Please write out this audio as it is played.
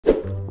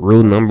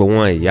Rule number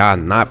one, y'all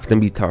not finna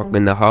be talking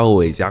in the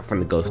hallways. Y'all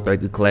finna go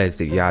straight to class.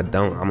 If y'all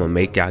don't, I'ma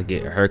make y'all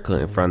get a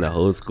haircut in front of the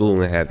whole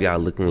school and have y'all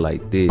looking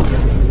like this.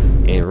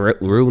 And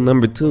rule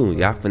number two,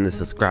 y'all finna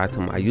subscribe to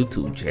my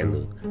YouTube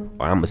channel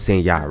or I'ma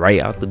send y'all right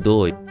out the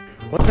door.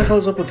 What the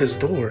hell's up with this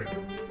door?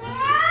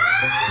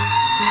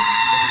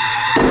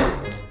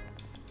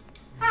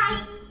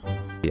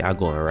 Y'all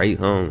going right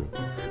home.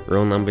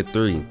 Rule number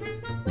three,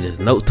 just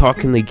no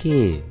talking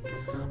again.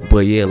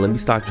 But yeah, let me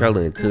start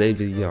trolling. In today's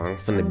video, I'm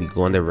finna be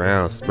going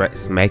around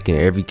smacking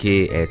every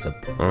kid as a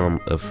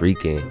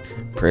freaking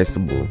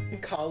principal.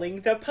 Calling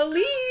the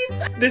police.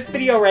 This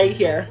video right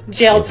here,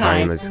 jail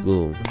time. At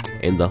school.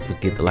 And don't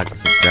forget to like and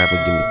subscribe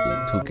and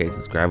give me 2K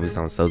subscribers.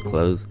 I'm so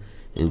close.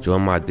 And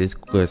join my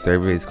Discord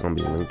server. It's gonna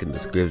be linked in the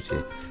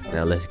description.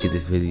 Now let's get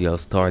this video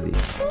started.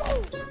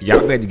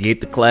 Y'all better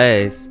get to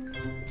class.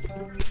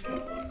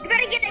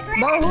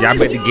 Y'all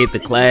better get to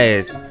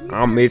class.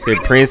 I'm missing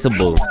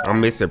principal.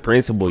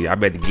 Y'all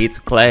better get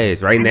to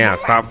class right now.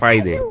 Stop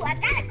fighting.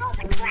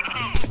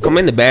 Come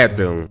in the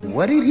bathroom.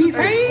 What did he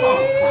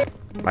say?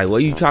 Like,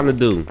 what you trying to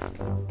do?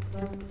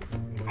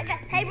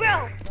 Hey,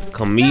 bro.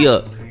 Come me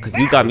up, cause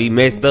you got me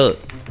messed up.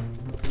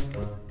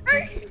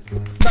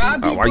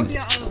 Why you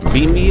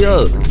beat me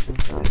up?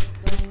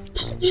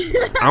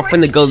 I'm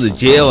finna go to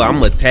jail.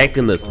 I'm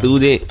attacking a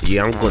student.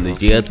 Yeah, I'm going to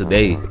jail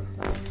today.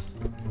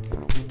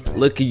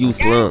 Look at you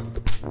slumped.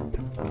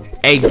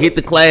 Hey, get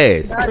to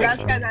class.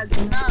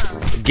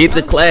 Get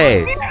to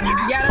class.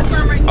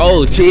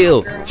 Oh,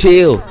 chill.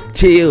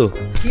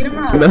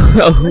 No.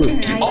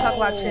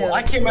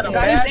 I came at a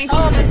bad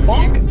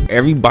time.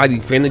 Everybody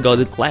finna go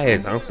to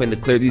class. I'm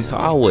finna clear these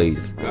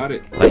hallways. Got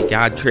it. Like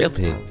y'all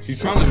tripping. She's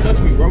trying to touch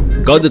me, bro.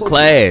 Go to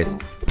class.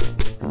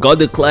 Go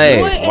to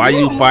class. Why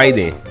you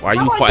fighting? Why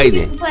you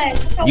fighting?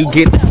 You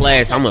get to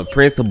class. I'm a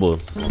principal.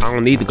 I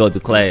don't need to go to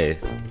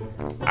class.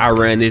 I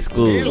run this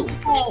school.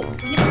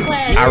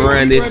 I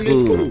run this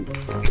school.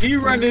 You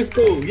run this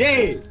school,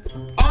 yeah.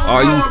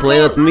 Oh, you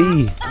slammed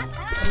me.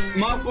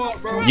 My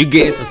fault, bro. You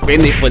getting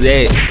suspended for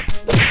that.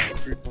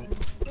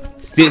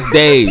 6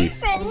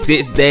 days.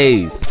 6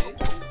 days.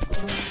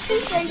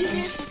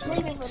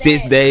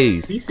 6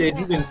 days. He said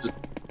you getting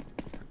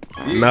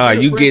suspended. Nah,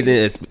 you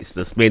getting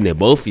suspended.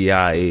 Both of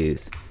y'all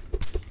is.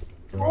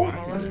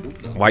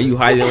 Why you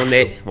hiding on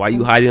that? Why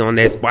you hiding on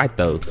that spot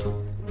though?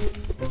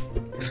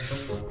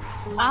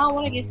 I don't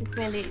want to get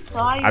suspended, so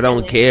I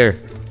don't care.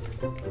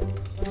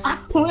 I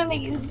want to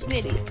get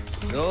suspended.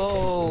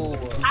 No.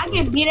 I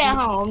get beat at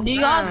home. Do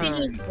y'all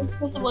teachers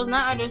principals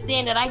not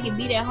understand that I get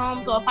beat at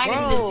home? So if I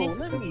get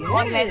suspended, I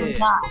automatically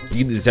die.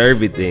 You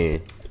deserve it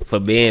then for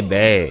being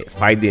bad,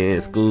 fighting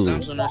in school.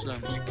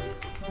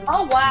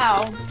 Oh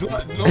wow.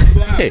 No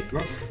slap,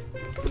 bro.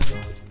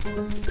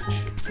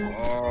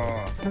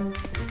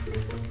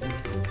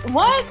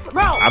 What,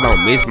 bro? I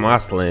don't miss my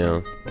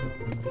slams.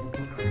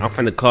 I'm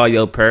finna call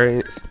your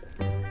parents.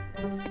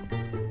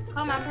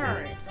 Call my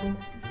parents.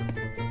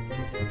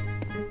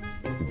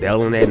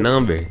 Dial on that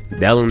number.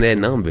 Dial on that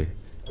number.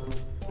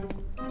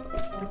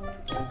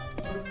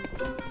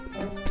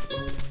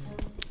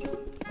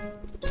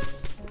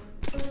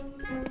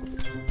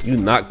 You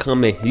not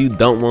coming. You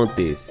don't want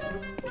this.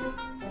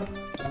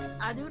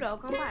 I do though.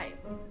 Come by.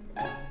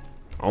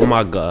 Oh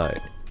my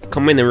God.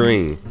 Come in the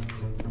ring.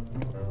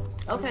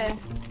 Okay.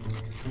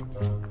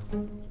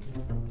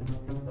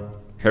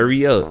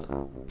 Hurry up.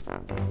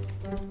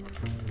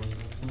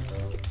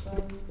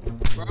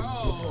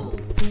 Bro.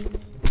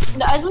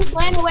 Is we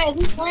slamming? Wait, is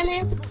we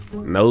slamming?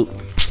 Nope.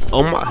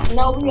 Oh my.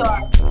 No, we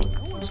are.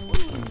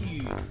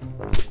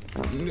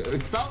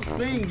 Stop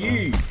saying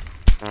ye.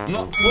 I'm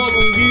not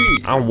following ye.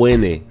 I'm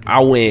winning. I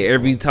win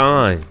every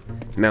time.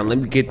 Now let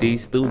me get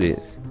these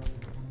students.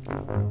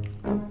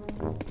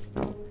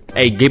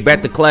 Hey, get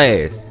back to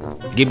class.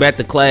 Get back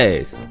to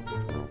class.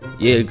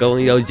 Yeah, go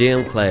in your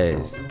gym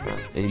class.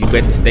 And you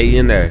better stay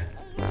in there.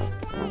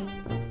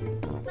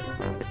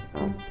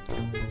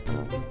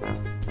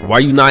 Why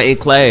you not in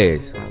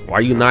class?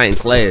 Why you not in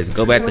class?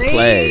 Go back to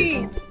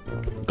class.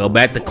 Go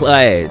back to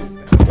class.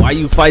 Why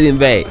you fighting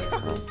back?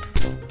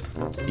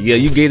 Yeah,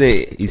 you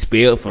getting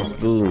expelled from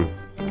school.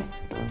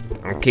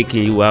 I'm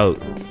kicking you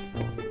out.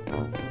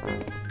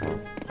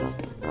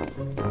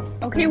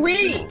 Okay,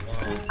 wait.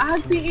 I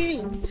have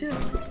PE. Chill.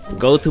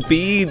 Go to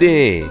PE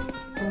then.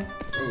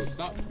 Bro,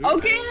 stop.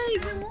 Okay.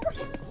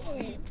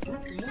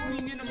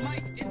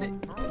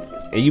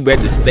 And you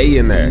better stay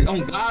in there. On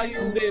God, you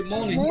over there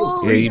moaning.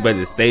 Yeah, you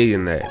better stay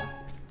in there.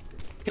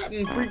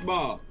 Captain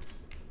Freakball.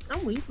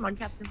 I'm weak, my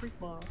Captain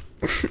Freakball.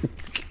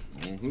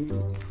 Hey,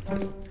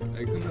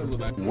 come here, little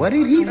baby. What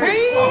did he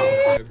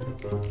say?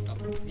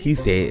 He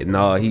said,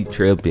 "No, he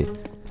tripping."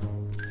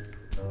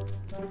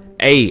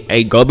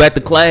 Hey, go back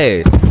to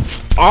class.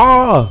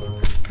 Oh,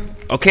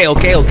 okay.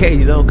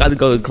 You don't gotta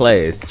go to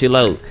class. Chill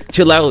out.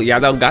 Y'all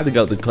don't gotta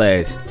go to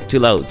class.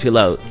 Chill out.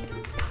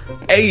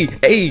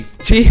 Hey,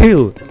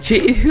 chill,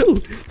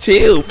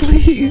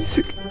 please.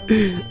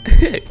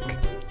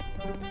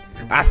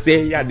 I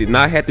said y'all did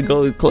not have to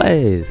go to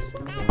class.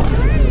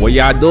 What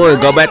y'all doing?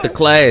 Go back to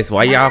class.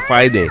 Why y'all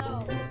fighting?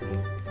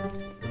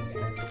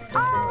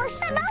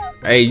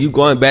 Hey, you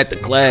going back to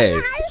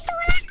class?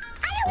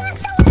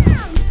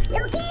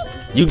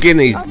 You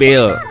getting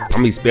expelled?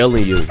 I'm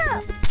expelling you.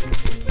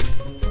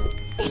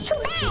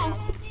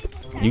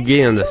 You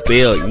getting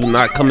expelled? You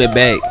not coming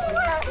back?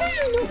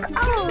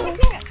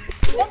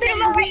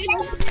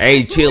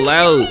 Hey, chill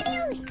out.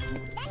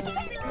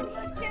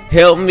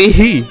 Help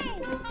me.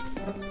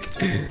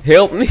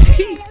 Help me.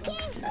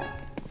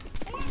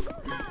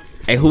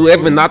 Hey,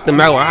 whoever knocked them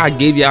out, I'll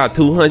give y'all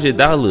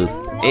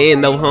 $200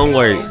 and no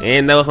homework.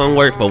 And no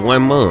homework for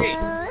 1 month. Okay,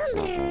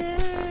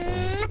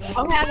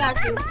 I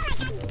got you.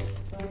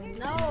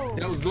 No.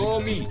 That was all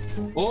me.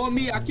 All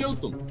me. I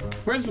killed them.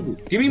 Principal,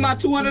 give me my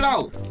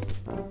 $200.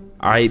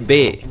 Alright,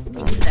 bet.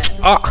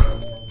 Oh.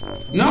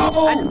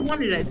 No. I just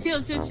wanted to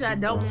chill. I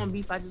don't want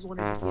beef. I just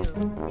wanted to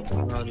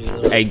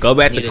kill. Hey, go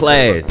back to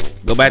class.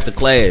 Go back to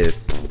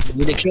class.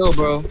 Need a kill,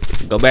 bro.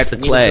 Go back to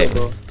class.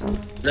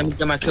 Let me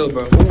get my kill,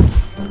 bro.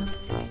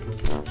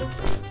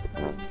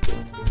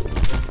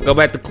 Go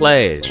back to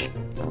class.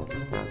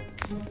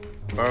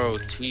 Bro,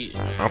 teach.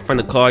 I'm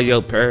finna call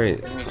your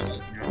parents.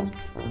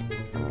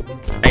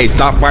 Hey,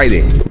 stop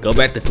fighting. Go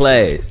back to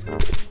class.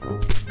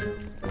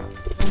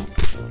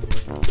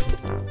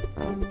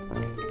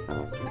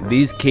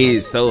 These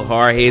kids so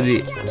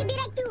hard-headed.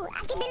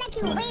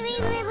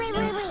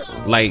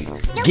 Like,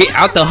 get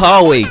out the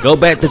hallway. Go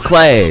back to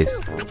class.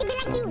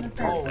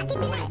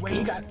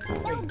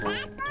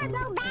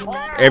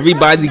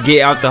 Everybody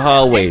get out the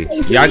hallway.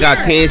 Y'all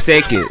got 10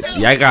 seconds.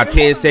 Y'all got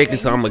 10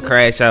 seconds, so I'ma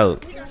crash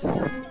out.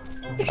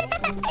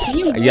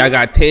 Y'all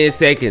got 10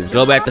 seconds.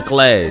 Go back to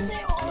class.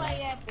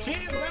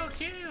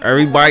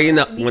 Everybody in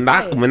the, when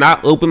I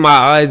open my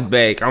eyes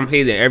back, I'm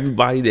hitting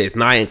everybody that's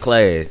not in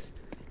class.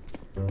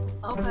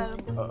 Okay.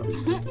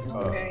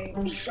 Okay.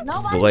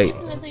 Nobody's So wait.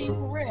 listening to you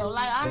for real.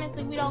 Like,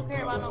 honestly, we don't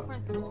care about no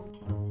principal.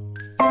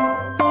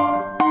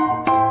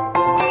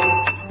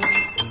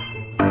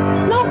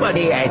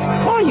 Nobody asked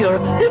for your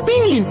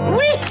opinion.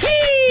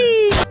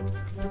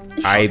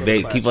 Alright,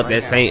 babe, keep up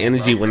that same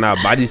energy when I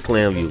body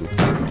slam you.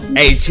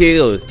 Hey,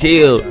 chill.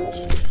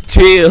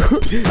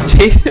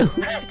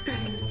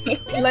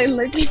 Like,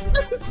 look.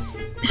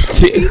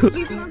 Chill.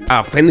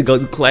 I'm finna go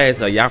to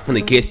class, or y'all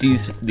finna catch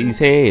these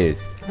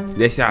hands.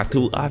 That's y'all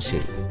 2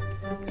 options.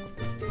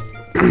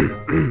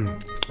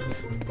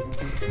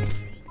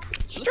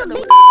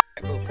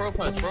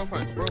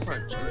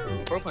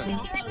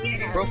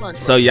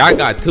 So y'all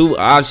got 2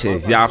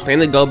 options. Y'all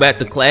finna go back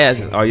to class,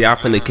 or y'all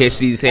finna catch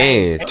these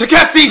hands. To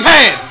catch these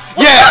hands!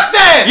 Yeah!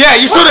 Yeah,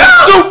 you should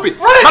have stupid!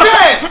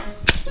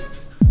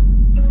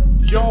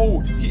 Yo,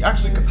 he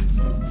actually got...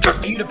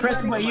 You the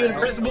principal? You the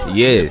principal?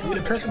 Yes. You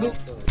the principal?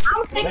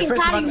 I'm thinking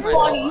how you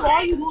all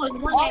you do is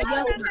run that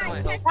young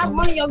house. Stop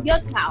running your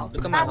young house.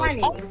 Stop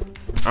running.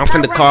 I'm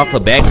finna call for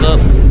backup.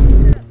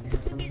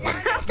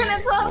 I'm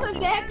finna call for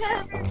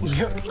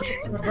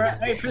backup. Bro,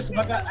 hey,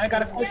 principal, I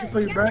got a question for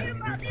you, bro. I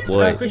What?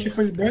 got a question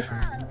for you, bro.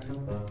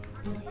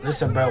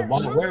 Listen, bro,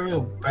 where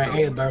real, bro?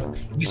 Hey, bro,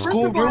 you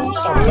school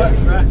rules or what,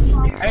 bro?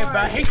 Hey, bro,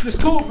 I hate you to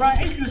school, bro. I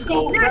hate you to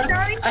school, bro.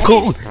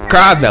 Cool.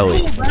 Cry about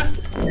it.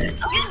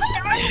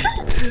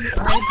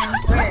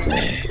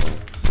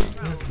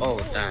 Oh,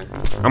 damn.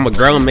 I'm a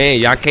grown man.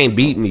 Y'all can't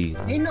beat me.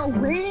 Ain't no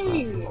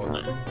way.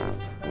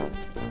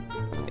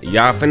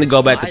 Y'all finna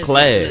go back to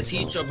class.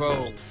 Teacher,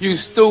 bro. You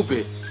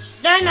stupid.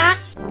 They're not.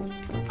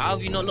 How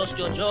have you not lost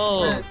your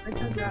job?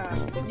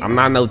 I'm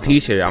not no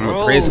teacher. I'm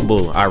a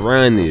principal. I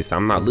run this.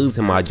 I'm not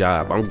losing my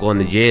job. I'm going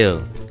to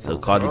jail. So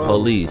call the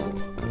police.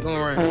 I'm going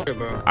right here,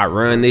 bro. I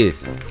run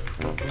this.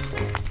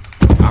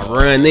 I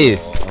run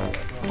this.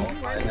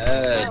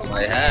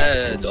 My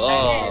head.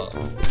 Oh.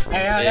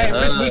 Hey,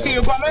 principal, you see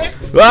your bum, man?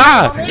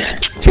 Ah!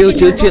 Chill. I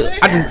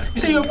just.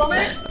 You see your bum,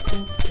 man?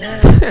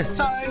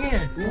 Try it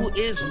again. Who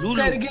is Lulu?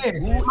 Say it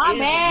again. My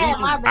bad.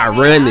 I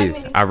run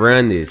this. I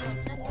run this.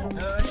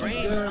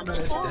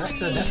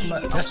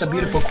 That's the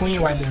beautiful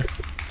queen right there.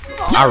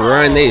 I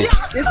run this.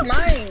 It's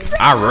mine.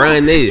 I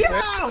run this.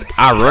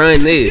 I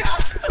run this.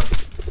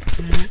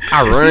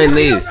 I run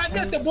this.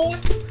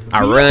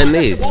 I run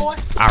this.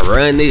 I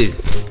run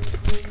this.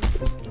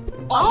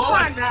 Oh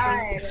my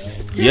god.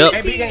 Yep.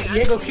 Hey, you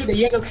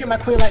ain't gonna kill my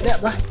queen like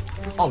that, bro.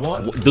 Oh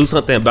Lord. Do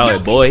something about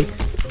it, boy.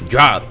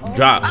 Drop.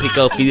 Pick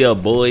up video,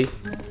 boy.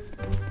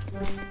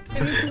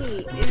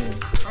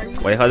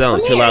 Wait, hold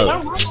on. Chill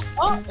out.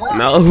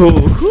 No.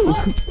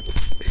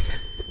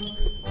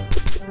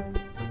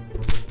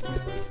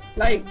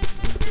 Like.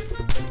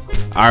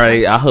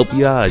 Alright, I hope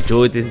y'all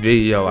enjoyed this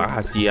video.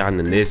 I'll see y'all in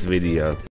the next video.